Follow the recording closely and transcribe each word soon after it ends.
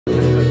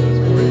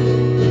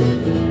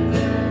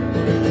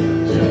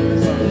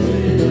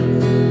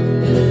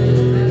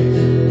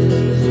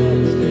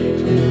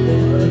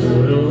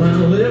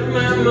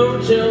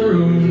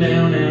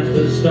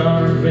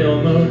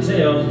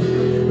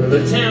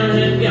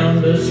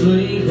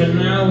asleep and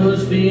I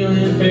was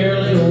feeling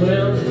fairly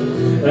well.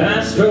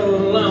 I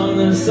strolled along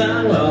the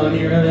sidewalk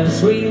near that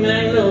sweet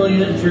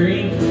magnolia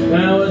tree.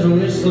 I was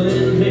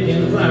whistling,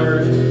 picking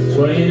flowers,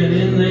 swaying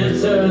in that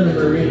southern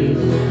breeze.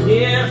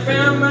 Yeah, I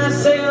found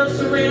myself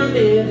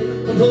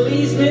surrounded. The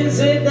policeman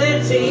said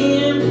that's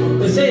him.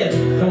 They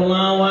said, "Come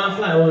along,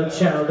 wildflower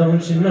child,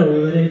 don't you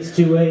know that it's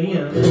 2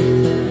 a.m.?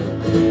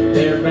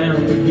 They're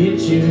bound to get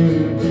you.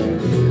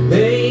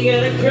 They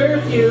got a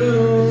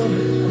curfew.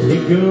 You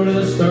go to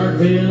the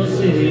Starkville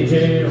City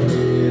Jail."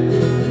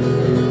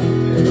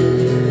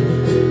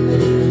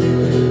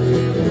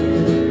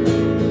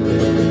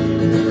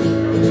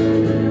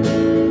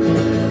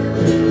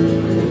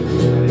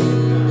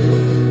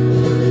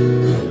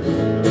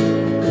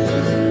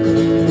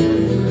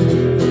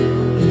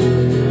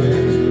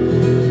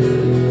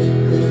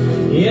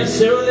 Yeah,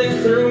 so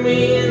they threw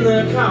me in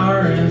the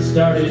car and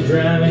started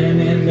driving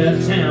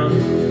into town.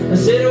 I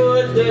said,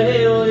 "What the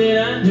hell did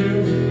I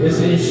do?" They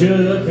said,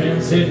 "Shut up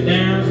and sit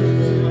down."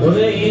 Well,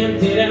 they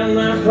emptied out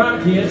my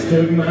pockets,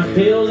 took my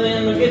pills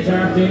and my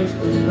guitar picks.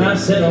 I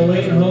said, "Oh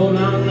wait, hold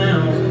on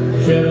now,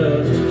 shut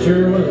up,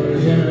 sure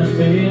was in a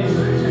fix."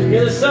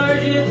 Yeah, the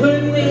sergeant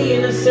put me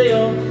in a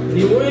cell.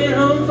 He went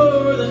home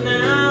for the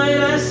night.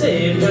 I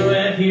said, "Come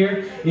back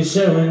here, you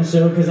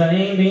so-and-so, 'cause I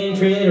ain't been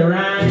treated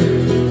right."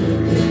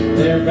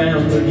 They're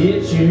bound to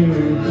get you.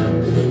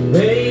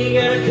 They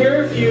got a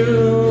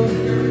curfew.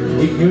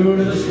 You go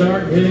to the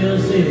Starkville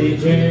City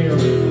Jail.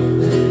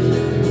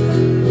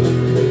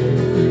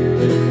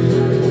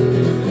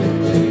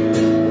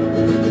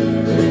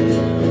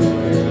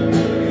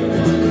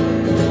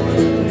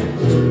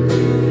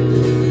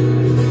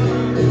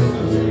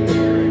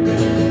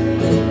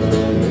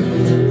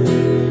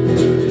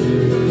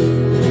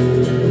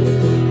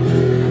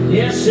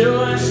 Yeah, so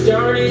I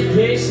started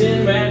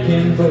pacing back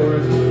and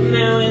forth.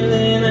 Now and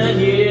then I'd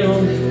yell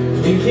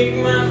and kick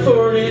my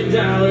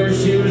 $40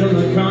 shoes on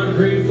the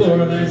concrete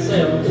floor of that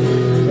cell.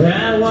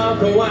 I'd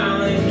walk a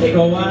while and kick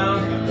a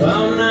while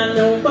not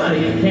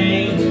nobody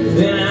came.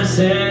 Then I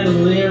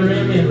sadly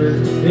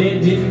remembered they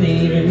didn't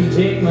even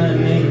take my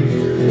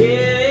name.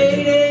 Yeah,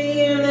 8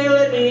 a.m. they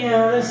let me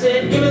out. I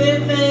said, "Give me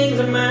them things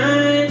of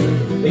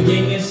mine." They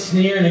gave me a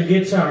snare and a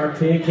guitar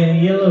pick and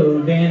a yellow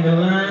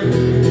dandelion.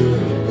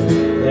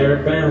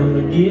 They're bound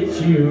to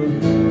get you.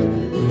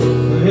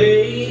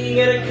 They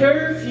got a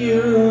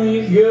curfew.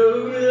 You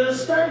go to the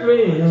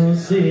Starkville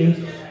City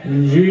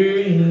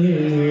Jail.